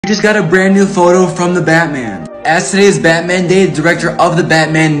just got a brand new photo from the Batman. As today is Batman Day, the director of the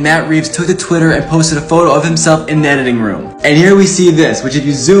Batman, Matt Reeves, took to Twitter and posted a photo of himself in the editing room. And here we see this, which if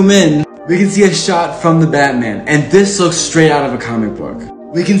you zoom in, we can see a shot from the Batman, and this looks straight out of a comic book.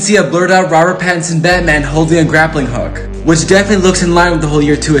 We can see a blurred out Robert Pattinson Batman holding a grappling hook, which definitely looks in line with the whole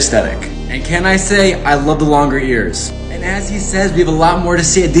Year 2 aesthetic. And can I say, I love the longer ears. And as he says, we have a lot more to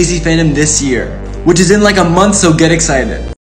see at DC Fandom this year, which is in like a month, so get excited.